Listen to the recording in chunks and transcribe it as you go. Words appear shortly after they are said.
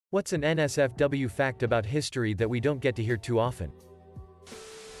What's an NSFW fact about history that we don't get to hear too often?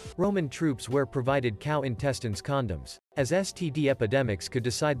 Roman troops provided cow intestines condoms, as STD epidemics could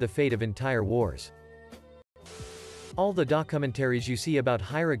decide the fate of entire wars. All the documentaries you see about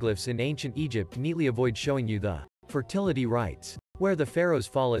hieroglyphs in ancient Egypt neatly avoid showing you the fertility rites, where the pharaoh's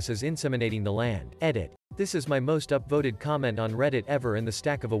phallus is inseminating the land. Edit. This is my most upvoted comment on Reddit ever, and the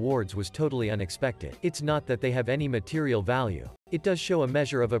stack of awards was totally unexpected. It's not that they have any material value. It does show a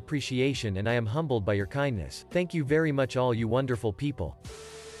measure of appreciation, and I am humbled by your kindness. Thank you very much, all you wonderful people.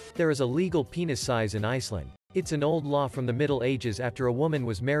 There is a legal penis size in Iceland. It's an old law from the Middle Ages after a woman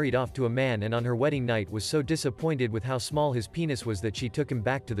was married off to a man and on her wedding night was so disappointed with how small his penis was that she took him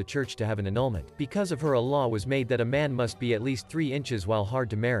back to the church to have an annulment. Because of her, a law was made that a man must be at least 3 inches while hard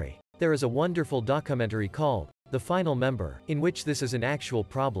to marry. There is a wonderful documentary called The Final Member, in which this is an actual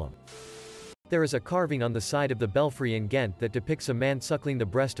problem. There is a carving on the side of the belfry in Ghent that depicts a man suckling the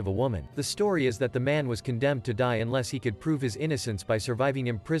breast of a woman. The story is that the man was condemned to die unless he could prove his innocence by surviving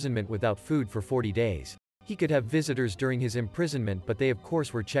imprisonment without food for 40 days. He could have visitors during his imprisonment, but they of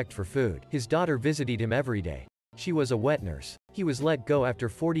course were checked for food. His daughter visited him every day. She was a wet nurse. He was let go after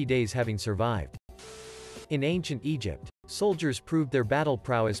 40 days having survived. In ancient Egypt, soldiers proved their battle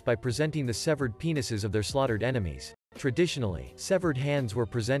prowess by presenting the severed penises of their slaughtered enemies. Traditionally, severed hands were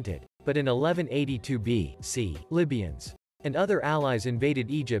presented, but in 1182 B.C., Libyans and other allies invaded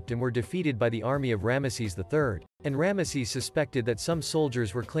Egypt and were defeated by the army of Ramesses III, and Ramesses suspected that some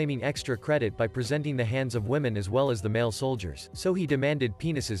soldiers were claiming extra credit by presenting the hands of women as well as the male soldiers, so he demanded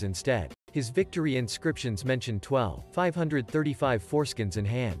penises instead. His victory inscriptions mention 535 foreskins and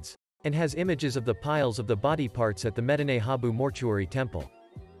hands, and has images of the piles of the body parts at the Medinet Habu mortuary temple.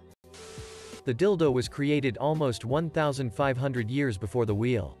 The dildo was created almost 1,500 years before the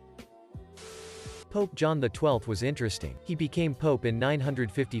wheel. Pope John XII was interesting. He became pope in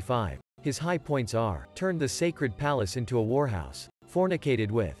 955. His high points are: turned the sacred palace into a warhouse, fornicated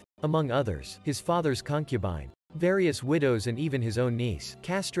with, among others, his father's concubine, various widows and even his own niece,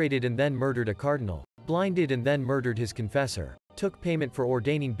 castrated and then murdered a cardinal, blinded and then murdered his confessor, took payment for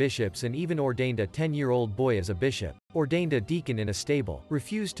ordaining bishops and even ordained a 10-year-old boy as a bishop, ordained a deacon in a stable,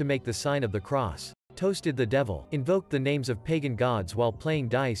 refused to make the sign of the cross, toasted the devil, invoked the names of pagan gods while playing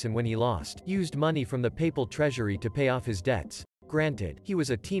dice, and when he lost, used money from the papal treasury to pay off his debts. Granted, he was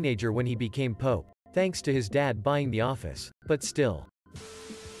a teenager when he became pope, thanks to his dad buying the office, but still.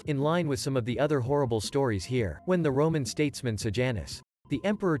 In line with some of the other horrible stories here, when the Roman statesman Sejanus, the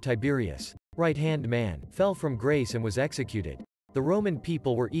Emperor Tiberius, right-hand man, fell from grace and was executed, the Roman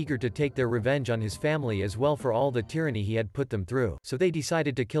people were eager to take their revenge on his family as well for all the tyranny he had put them through, so they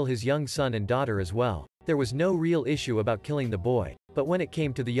decided to kill his young son and daughter as well. There was no real issue about killing the boy, but when it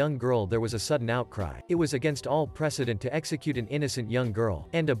came to the young girl there was a sudden outcry. It was against all precedent to execute an innocent young girl,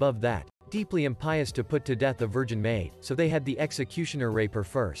 and above that, deeply impious to put to death a virgin maid, so they had the executioner rape her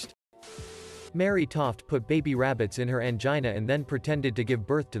first. Mary Toft put baby rabbits in her angina and then pretended to give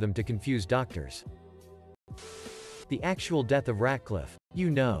birth to them to confuse doctors. The actual death of Ratcliffe. You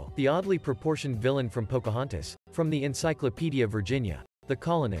know, the oddly proportioned villain from Pocahontas. From the Encyclopedia Virginia. The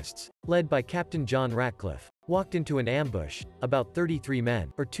colonists, led by Captain John Ratcliffe, walked into an ambush. About 33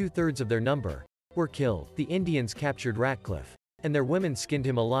 men, or 2/3 of their number, were killed. The Indians captured Ratcliffe, and their women skinned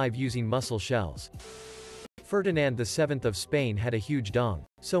him alive using mussel shells. Ferdinand VII of Spain had a huge dong,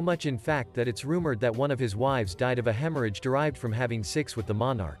 so much in fact that it's rumored that one of his wives died of a hemorrhage derived from having sex with the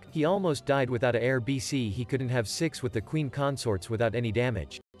monarch. He almost died without a heir. He couldn't have sex with the queen consorts without any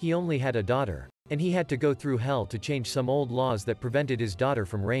damage. He only had a daughter, and he had to go through hell to change some old laws that prevented his daughter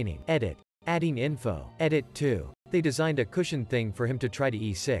from reigning. Edit. Adding info. Edit 2. They designed a cushion thing for him to try to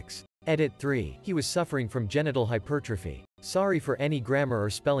E6. Edit 3. He was suffering from genital hypertrophy. Sorry for any grammar or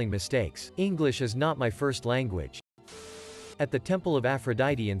spelling mistakes. English is not my first language. At the Temple of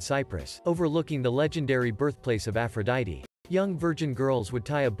Aphrodite in Cyprus, overlooking the legendary birthplace of Aphrodite, young virgin girls would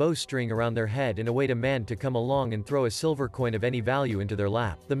tie a bowstring around their head and await a man to come along and throw a silver coin of any value into their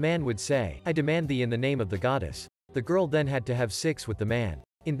lap. The man would say, "I demand thee in the name of the goddess." The girl then had to have sex with the man.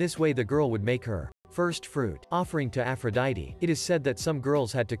 In this way the girl would make her first fruit offering to Aphrodite. It is said that some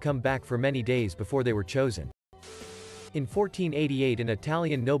girls had to come back for many days before they were chosen. In 1488 an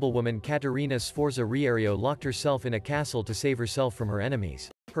Italian noblewoman Caterina Sforza Riario locked herself in a castle to save herself from her enemies.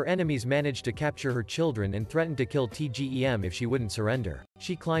 Her enemies managed to capture her children and threatened to kill Tgem if she wouldn't surrender.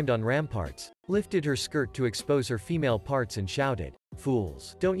 She climbed on ramparts, lifted her skirt to expose her female parts and shouted,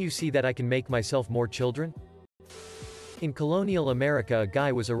 "Fools, don't you see that I can make myself more children?" In colonial America, a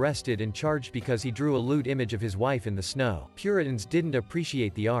guy was arrested and charged because he drew a lewd image of his wife in the snow. Puritans didn't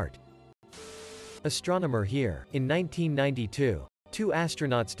appreciate the art. Astronomer here. In 1992, Two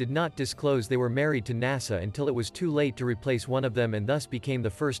astronauts did not disclose they were married to NASA until it was too late to replace one of them and thus became the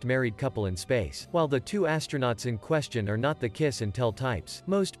first married couple in space. While the two astronauts in question are not the kiss and tell types,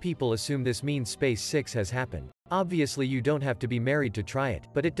 most people assume this means Space 6 has happened. Obviously you don't have to be married to try it,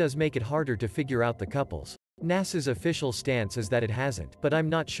 but it does make it harder to figure out the couples. NASA's official stance is that it hasn't, but I'm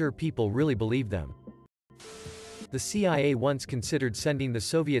not sure people really believe them. The CIA once considered sending the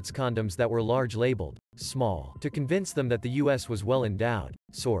Soviets condoms that were large labeled small to convince them that the US was well endowed.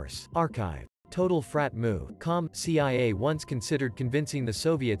 Source: Archive. Total Frat Moo. Com. CIA once considered convincing the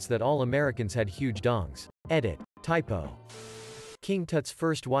Soviets that all Americans had huge dongs. Edit. Typo. King Tut's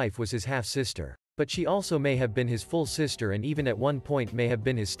first wife was his half-sister. But she also may have been his full sister and even at one point may have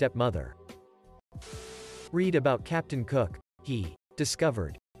been his stepmother. Read about Captain Cook. He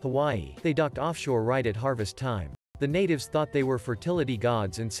discovered Hawaii. They docked offshore right at harvest time. The natives thought they were fertility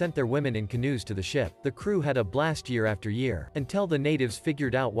gods and sent their women in canoes to the ship. The crew had a blast year after year, until the natives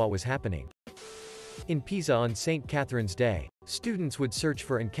figured out what was happening. In Pisa on St. Catherine's Day, students would search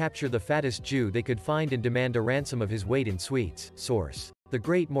for and capture the fattest Jew they could find and demand a ransom of his weight in sweets. Source: The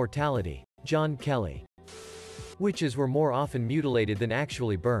Great Mortality. John Kelly. Witches were more often mutilated than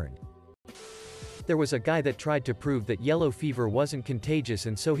actually burned. There was a guy that tried to prove that yellow fever wasn't contagious,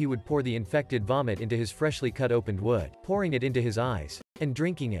 and so he would pour the infected vomit into his freshly cut opened wood, pouring it into his eyes, and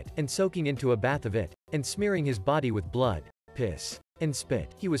drinking it, and soaking into a bath of it, and smearing his body with blood, piss, and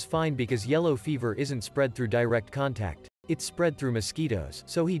spit. He was fine because yellow fever isn't spread through direct contact. It's spread through mosquitoes,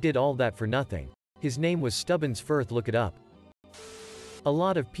 so he did all that for nothing. His name was Stubbins Firth. Look it up. A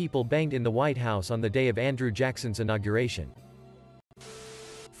lot of people banged in the White House on the day of Andrew Jackson's inauguration.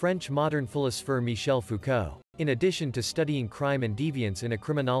 French modern philosopher Michel Foucault, in addition to studying crime and deviance in a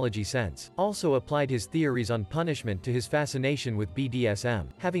criminology sense, also applied his theories on punishment to his fascination with BDSM,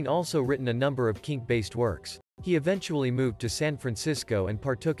 having also written a number of kink-based works. He eventually moved to San Francisco and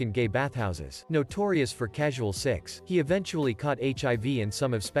partook in gay bathhouses, notorious for casual sex. He eventually caught HIV, and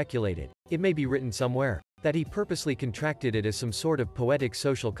some have speculated, it may be written somewhere, that he purposely contracted it as some sort of poetic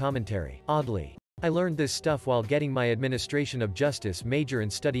social commentary. Oddly, I learned this stuff while getting my administration of justice major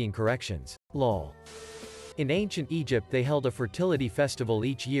and studying corrections. Lol. In ancient Egypt they held a fertility festival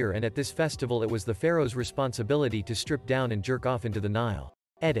each year, and at this festival it was the pharaoh's responsibility to strip down and jerk off into the Nile.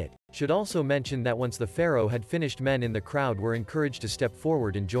 Edit. Should also mention that once the pharaoh had finished, men in the crowd were encouraged to step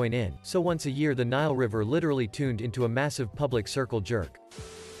forward and join in. So once a year the Nile River literally tuned into a massive public circle jerk.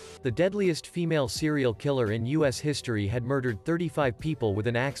 The deadliest female serial killer in U.S. history had murdered 35 people with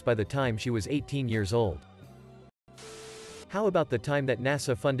an axe by the time she was 18 years old. How about the time that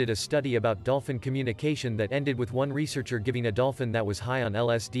NASA funded a study about dolphin communication that ended with one researcher giving a dolphin that was high on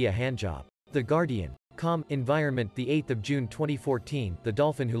LSD a handjob? The Guardian. Com. Environment, the 8th of June 2014, The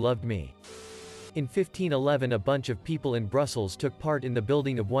Dolphin Who Loved Me. In 1511 a bunch of people in Brussels took part in the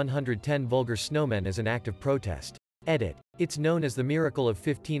building of 110 vulgar snowmen as an act of protest. Edit. It's known as the Miracle of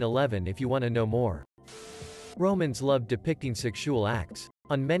 1511 if you want to know more. Romans loved depicting sexual acts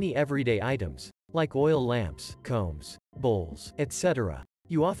on many everyday items, like oil lamps, combs, bowls, etc.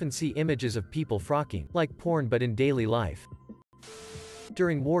 You often see images of people frocking, like porn but in daily life.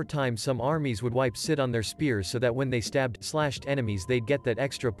 During wartime some armies would wipe soot on their spears so that when they slashed enemies they'd get that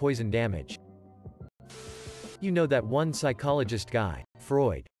extra poison damage. You know that one psychologist guy,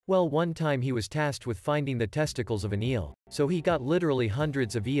 Freud? Well, one time he was tasked with finding the testicles of an eel. So he got literally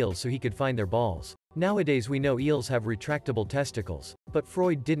hundreds of eels so he could find their balls. Nowadays we know eels have retractable testicles. But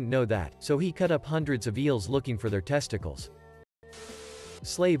Freud didn't know that, so he cut up hundreds of eels looking for their testicles.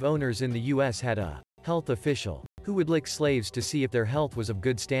 Slave owners in the US had a health official who would lick slaves to see if their health was of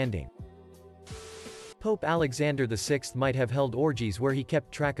good standing. Pope Alexander VI might have held orgies where he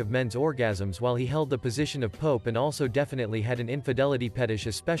kept track of men's orgasms while he held the position of pope, and also definitely had an infidelity fetish,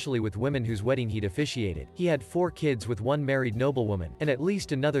 especially with women whose wedding he'd officiated. He had 4 kids with one married noblewoman, and at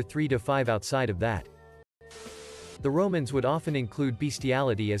least another 3 to 5 outside of that. The Romans would often include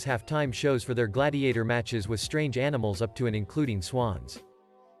bestiality as halftime shows for their gladiator matches with strange animals up to and including swans.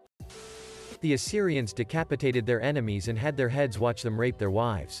 The Assyrians decapitated their enemies and had their heads watch them rape their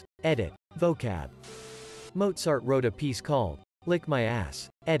wives. Edit. Vocab. Mozart wrote a piece called Lick My Ass.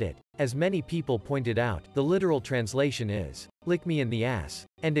 Edit. As many people pointed out, the literal translation is, lick me in the ass,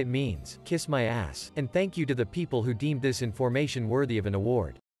 and it means, kiss my ass, and thank you to the people who deemed this information worthy of an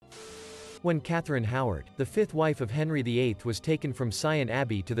award. When Catherine Howard, the 5th wife of Henry VIII, was taken from Sion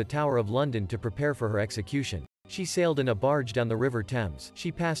Abbey to the Tower of London to prepare for her execution, she sailed in a barge down the River Thames.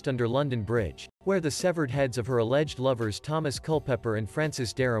 She passed under London Bridge, where the severed heads of her alleged lovers Thomas Culpeper and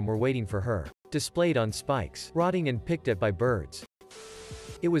Francis Derham were waiting for her, displayed on spikes, rotting and picked at by birds.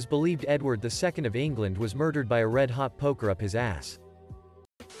 It was believed Edward II of England was murdered by a red-hot poker up his ass.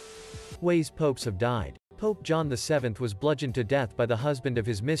 Ways popes have died. Pope John VII was bludgeoned to death by the husband of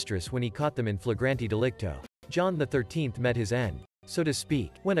his mistress when he caught them in flagrante delicto. John XIII met his end, so to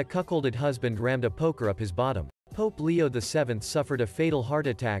speak, when a cuckolded husband rammed a poker up his bottom. Pope Leo VII suffered a fatal heart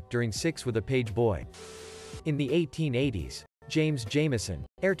attack during sex with a page boy. In the 1880s, James Jameson,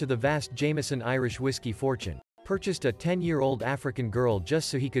 heir to the vast Jameson Irish whiskey fortune, purchased a 10-year-old African girl just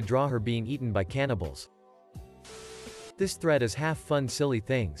so he could draw her being eaten by cannibals. This thread is half fun silly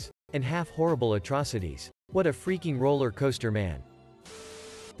things, and half horrible atrocities. What a freaking roller coaster, man.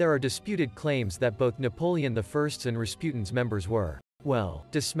 There are disputed claims that both Napoleon I's and Rasputin's members were, well,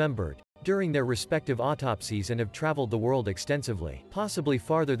 dismembered during their respective autopsies and have traveled the world extensively, possibly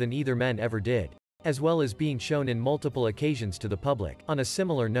farther than either men ever did, as well as being shown in multiple occasions to the public. On a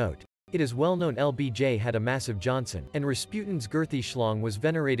similar note, it is well known LBJ had a massive Johnson, and Rasputin's girthy schlong was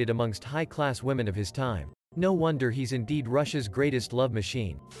venerated amongst high-class women of his time. No wonder he's indeed Russia's greatest love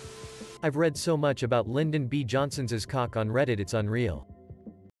machine. I've read so much about Lyndon B. Johnson's cock on Reddit, it's unreal.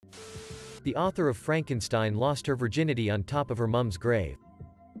 The author of Frankenstein lost her virginity on top of her mum's grave.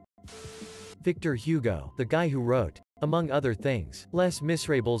 Victor Hugo, the guy who wrote, among other things, Les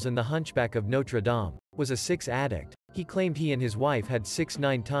Miserables and The Hunchback of Notre Dame, was a sex addict. He claimed he and his wife had sex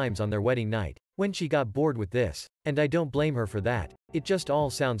 9 times on their wedding night. When she got bored with this, and I don't blame her for that, it just all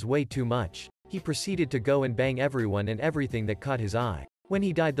sounds way too much, he proceeded to go and bang everyone and everything that caught his eye. When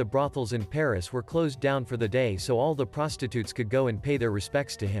he died, the brothels in Paris were closed down for the day so all the prostitutes could go and pay their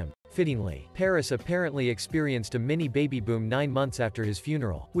respects to him. Fittingly, Paris apparently experienced a mini baby boom 9 months after his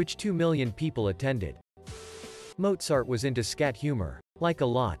funeral, which 2 million people attended. Mozart was into scat humor. Like a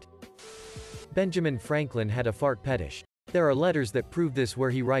lot. Benjamin Franklin had a fart fetish. There are letters that prove this where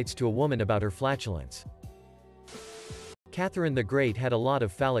he writes to a woman about her flatulence. Catherine the Great had a lot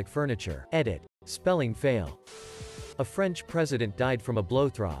of phallic furniture. Edit. Spelling fail. A French president died from a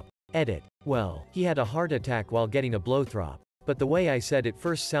blowthrob. Edit. Well, he had a heart attack while getting a blowthrob. But the way I said it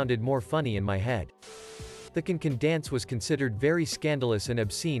first sounded more funny in my head. The can-can dance was considered very scandalous and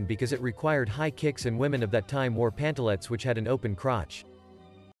obscene because it required high kicks and women of that time wore pantalettes which had an open crotch.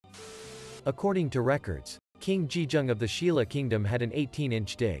 According to records, King Jejung of the Sheila Kingdom had an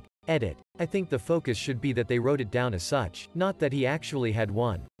 18-inch dig. Edit. I think the focus should be that they wrote it down as such, not that he actually had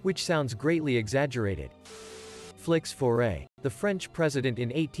one, which sounds greatly exaggerated. Flix Foray. The French president in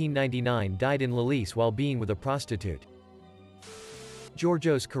 1899 died in Lellis while being with a prostitute.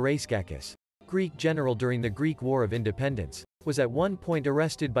 Georgios Karaiskakis, Greek general during the Greek War of Independence, was at one point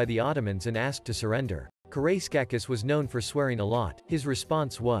arrested by the Ottomans and asked to surrender. Karaiskakis was known for swearing a lot. His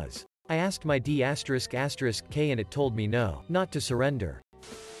response was, "I asked my D******K and it told me no, not to surrender."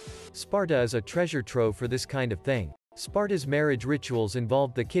 Sparta is a treasure trove for this kind of thing. Sparta's marriage rituals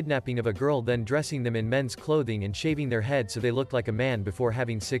involved the kidnapping of a girl, then dressing them in men's clothing and shaving their head so they looked like a man before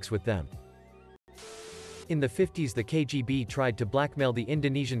having sex with them. In the 50s, the KGB tried to blackmail the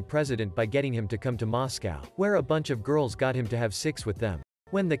Indonesian president by getting him to come to Moscow, where a bunch of girls got him to have sex with them.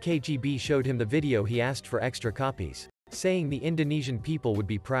 When the KGB showed him the video, he asked for extra copies, saying the Indonesian people would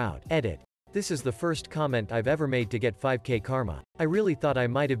be proud. Edit. This is the first comment I've ever made to get 5k karma. I really thought I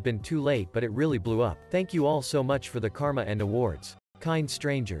might have been too late, but it really blew up. Thank you all so much for the karma and awards. Kind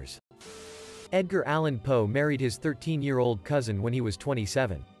strangers. Edgar Allan Poe married his 13-year-old cousin when he was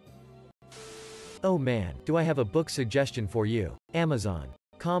 27. Oh man, do I have a book suggestion for you. Amazon.com.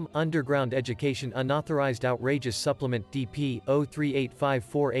 Underground Education Unauthorized Outrageous Supplement DP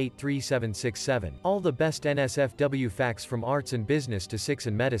 0385483767. All the best NSFW facts from arts and business to sex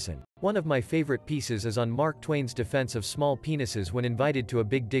and medicine. One of my favorite pieces is on Mark Twain's defense of small penises when invited to a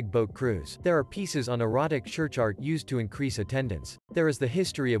big dig boat cruise. There are pieces on erotic church art used to increase attendance. There is the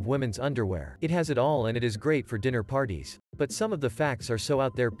history of women's underwear. It has it all and it is great for dinner parties. But some of the facts are so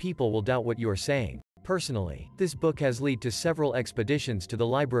out there people will doubt what you are saying. Personally, this book has led to several expeditions to the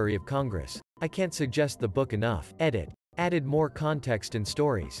Library of Congress. I can't suggest the book enough. Edit. Added more context and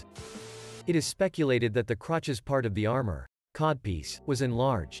stories. It is speculated that the crotches part of the armor, codpiece, was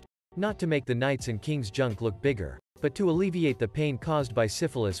enlarged. Not to make the knights and king's junk look bigger, but to alleviate the pain caused by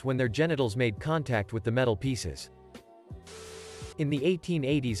syphilis when their genitals made contact with the metal pieces. In the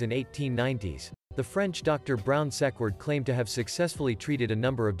 1880s and 1890s, the French Dr. Brown-Séquard claimed to have successfully treated a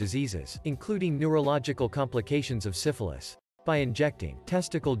number of diseases, including neurological complications of syphilis, by injecting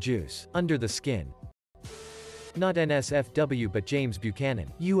testicle juice under the skin. Not NSFW but James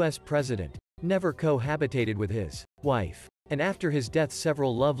Buchanan, U.S. President, never cohabitated with his wife, and after his death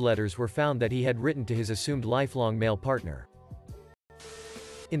several love letters were found that he had written to his assumed lifelong male partner.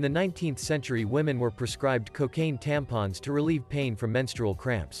 In the 19th century, women were prescribed cocaine tampons to relieve pain from menstrual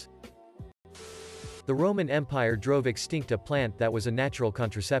cramps. The Roman Empire drove extinct a plant that was a natural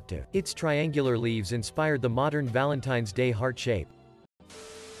contraceptive. Its triangular leaves inspired the modern Valentine's Day heart shape.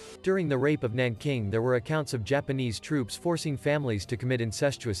 During the rape of Nanking, there were accounts of Japanese troops forcing families to commit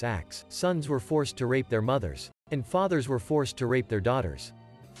incestuous acts. Sons were forced to rape their mothers, and fathers were forced to rape their daughters.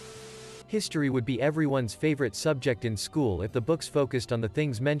 History would be everyone's favorite subject in school if the books focused on the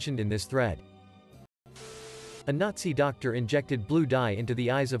things mentioned in this thread. A Nazi doctor injected blue dye into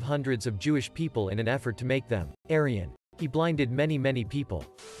the eyes of hundreds of Jewish people in an effort to make them Aryan. He blinded many people.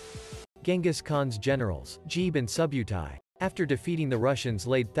 Genghis Khan's generals, Jeeb and Subutai, after defeating the Russians,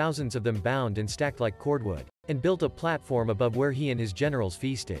 laid thousands of them bound and stacked like cordwood, and built a platform above where he and his generals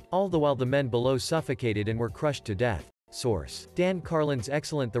feasted, all the while the men below suffocated and were crushed to death. Source: Dan Carlin's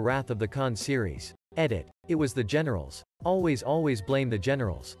excellent The Wrath of the Khan series. Edit: It was the generals. Always blame the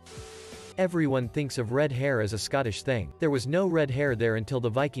generals. Everyone thinks of red hair as a Scottish thing. There was no red hair there until the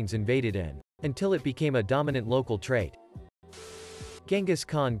Vikings invaded until it became a dominant local trait. Genghis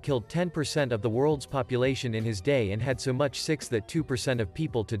Khan killed 10% of the world's population in his day and had so much sex that 2% of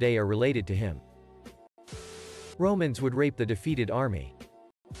people today are related to him. Romans would rape the defeated army.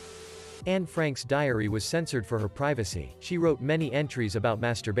 Anne Frank's diary was censored for her privacy. She wrote many entries about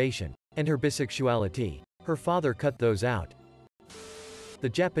masturbation and her bisexuality. Her father cut those out. The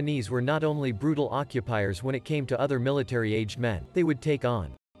Japanese were not only brutal occupiers when it came to other military-aged men. They would take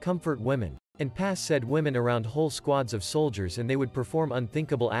on comfort women and pass said women around whole squads of soldiers, and they would perform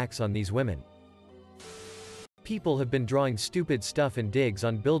unthinkable acts on these women. People have been drawing stupid stuff and digs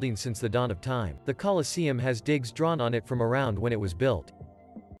on buildings since the dawn of time. The Colosseum has digs drawn on it from around when it was built.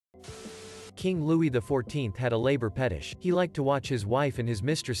 King Louis XIV had a labor fetish. He liked to watch his wife and his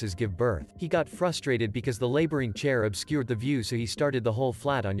mistresses give birth. He got frustrated because the laboring chair obscured the view, so he started the whole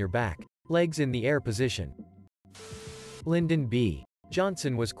flat on your back, legs in the air position. Lyndon B.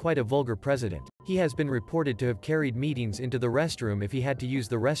 Johnson was quite a vulgar president. He has been reported to have carried meetings into the restroom if he had to use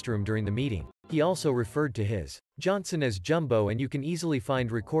the restroom during the meeting. He also referred to his Johnson as Jumbo, and you can easily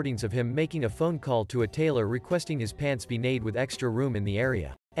find recordings of him making a phone call to a tailor requesting his pants be made with extra room in the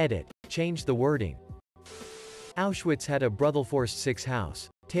area. Edit: Change the wording. Auschwitz had a Bruthelforst 6 house.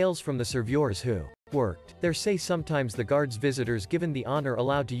 Tales from the survivors who worked there say sometimes the guards visitors given the honor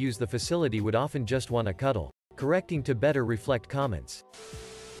allowed to use the facility would often just want a cuddle, correcting to better reflect comments.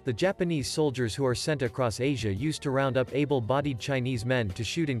 The Japanese soldiers who are sent across Asia used to round up able-bodied Chinese men to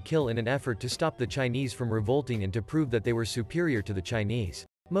shoot and kill in an effort to stop the Chinese from revolting and to prove that they were superior to the Chinese.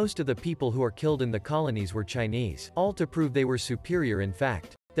 Most of the people who are killed in the colonies were Chinese, all to prove they were superior. In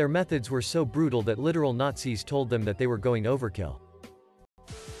fact, their methods were so brutal that literal Nazis told them that they were going overkill.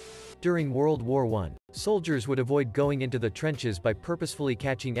 During World War I, soldiers would avoid going into the trenches by purposefully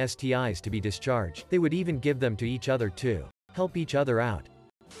catching STIs to be discharged. They would even give them to each other to help each other out.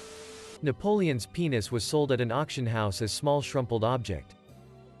 Napoleon's penis was sold at an auction house as small shrumpled object.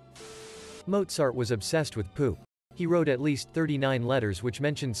 Mozart was obsessed with poop. He wrote at least 39 letters which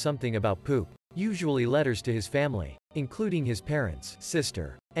mentioned something about poop, usually letters to his family, including his parents,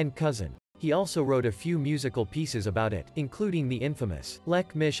 sister, and cousin. He also wrote a few musical pieces about it, including the infamous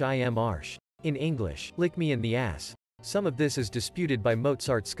Leck mich im Arsch, in English, Lick Me in the Ass. Some of this is disputed by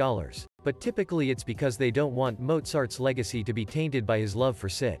Mozart scholars, but typically it's because they don't want Mozart's legacy to be tainted by his love for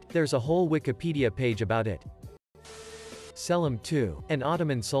sit. There's a whole Wikipedia page about it. Selim II, an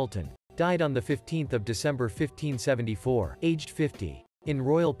Ottoman sultan, died on the 15th of December 1574, aged 50, in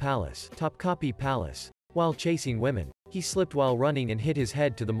Royal Palace, Topkapi Palace. While chasing women, he slipped while running and hit his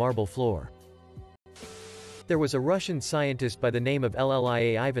head to the marble floor. There was a Russian scientist by the name of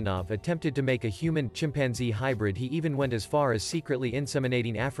Llia Ivanov attempted to make a human-chimpanzee hybrid. He even went as far as secretly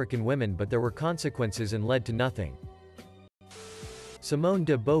inseminating African women, but there were consequences and led to nothing. Simone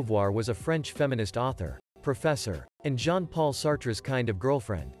de Beauvoir was a French feminist author, professor, and Jean-Paul Sartre's kind of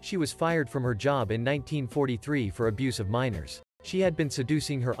girlfriend. She was fired from her job in 1943 for abuse of minors. She had been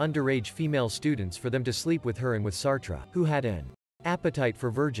seducing her underage female students for them to sleep with her and with Sartre, who had an appetite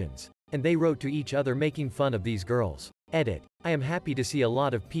for virgins, and they wrote to each other making fun of these girls. Edit: I am happy to see a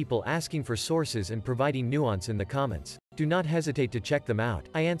lot of people asking for sources and providing nuance in the comments. Do not hesitate to check them out.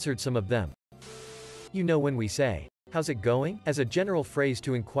 I answered some of them. You know when we say, "How's it going?" as a general phrase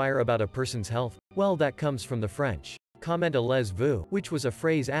to inquire about a person's health? Well, that comes from the French comment allez-vous, which was a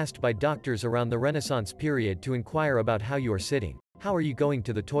phrase asked by doctors around the Renaissance period to inquire about how you are sitting. How are you going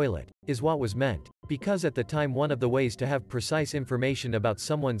to the toilet? Is what was meant. Because at the time one of the ways to have precise information about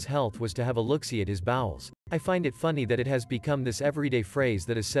someone's health was to have a look-see at his bowels. I find it funny that it has become this everyday phrase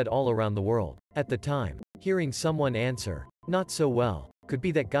that is said all around the world. At the time, hearing someone answer, "Not so well," could be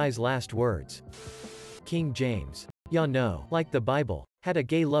that guy's last words. King James Ya no, like the Bible, had a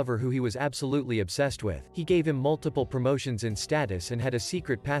gay lover who he was absolutely obsessed with. He gave him multiple promotions in status and had a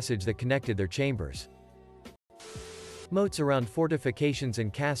secret passage that connected their chambers. Moats around fortifications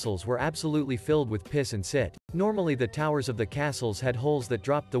and castles were absolutely filled with piss and sit. Normally the towers of the castles had holes that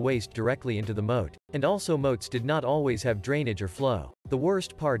dropped the waste directly into the moat. And also moats did not always have drainage or flow. The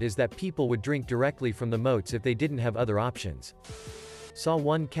worst part is that people would drink directly from the moats if they didn't have other options. Saw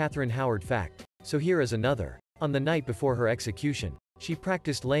one Catherine Howard fact. So here is another. On the night before her execution, she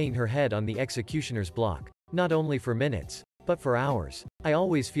practiced laying her head on the executioner's block. Not only for minutes, but for hours. I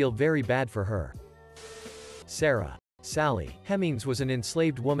always feel very bad for her. Sarah. Sally Hemings was an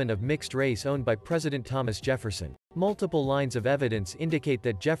enslaved woman of mixed race owned by President Thomas Jefferson. Multiple lines of evidence indicate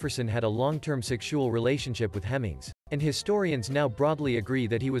that Jefferson had a long-term sexual relationship with Hemings, and historians now broadly agree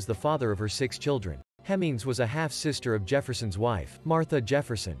that he was the father of her 6 children. Hemings was a half-sister of Jefferson's wife, Martha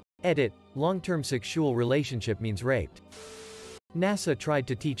Jefferson. Edit: long-term sexual relationship means raped. NASA tried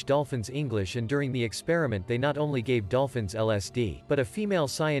to teach dolphins English, and during the experiment they not only gave dolphins LSD, but a female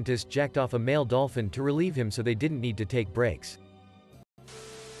scientist jacked off a male dolphin to relieve him so they didn't need to take breaks.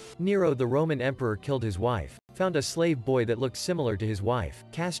 Nero the Roman emperor killed his wife, found a slave boy that looked similar to his wife,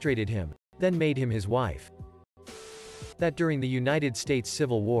 castrated him, then made him his wife. That during the United States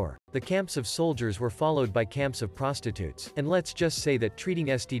Civil War, the camps of soldiers were followed by camps of prostitutes, and let's just say that treating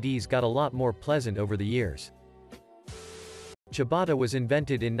STDs got a lot more pleasant over the years. Ciabatta was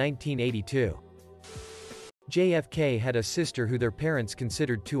invented in 1982. JFK had a sister who their parents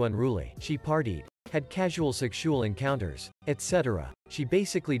considered too unruly. She partied, had casual sexual encounters, etc. She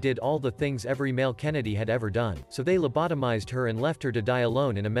basically did all the things every male Kennedy had ever done, so they lobotomized her and left her to die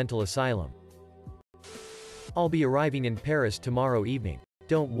alone in a mental asylum. I'll be arriving in Paris tomorrow evening.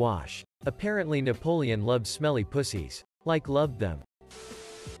 Don't wash. Apparently Napoleon loved smelly pussies. Loved them.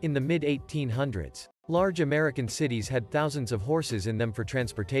 In the mid-1800s, large American cities had thousands of horses in them for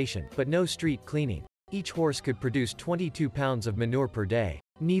transportation, but no street cleaning. Each horse could produce 22 pounds of manure per day.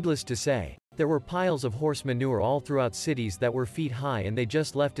 Needless to say, there were piles of horse manure all throughout cities that were feet high, and they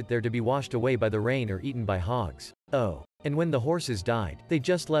just left it there to be washed away by the rain or eaten by hogs. Oh, and when the horses died, they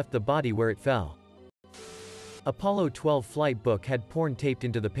just left the body where it fell. Apollo 12 flight book had porn taped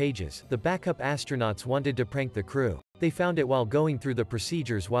into the pages. The backup astronauts wanted to prank the crew. They found it while going through the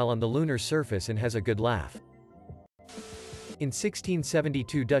procedures while on the lunar surface and has a good laugh. In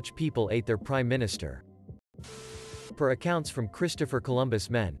 1672 Dutch people ate their prime minister. Per accounts from Christopher Columbus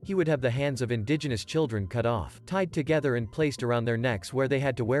men, he would have the hands of indigenous children cut off, tied together and placed around their necks where they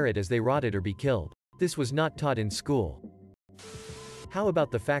had to wear it as they rotted or be killed. This was not taught in school. How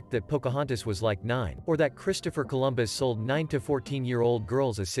about the fact that Pocahontas was like 9, or that Christopher Columbus sold 9 to 14-year-old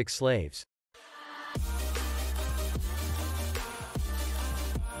girls as 6 slaves?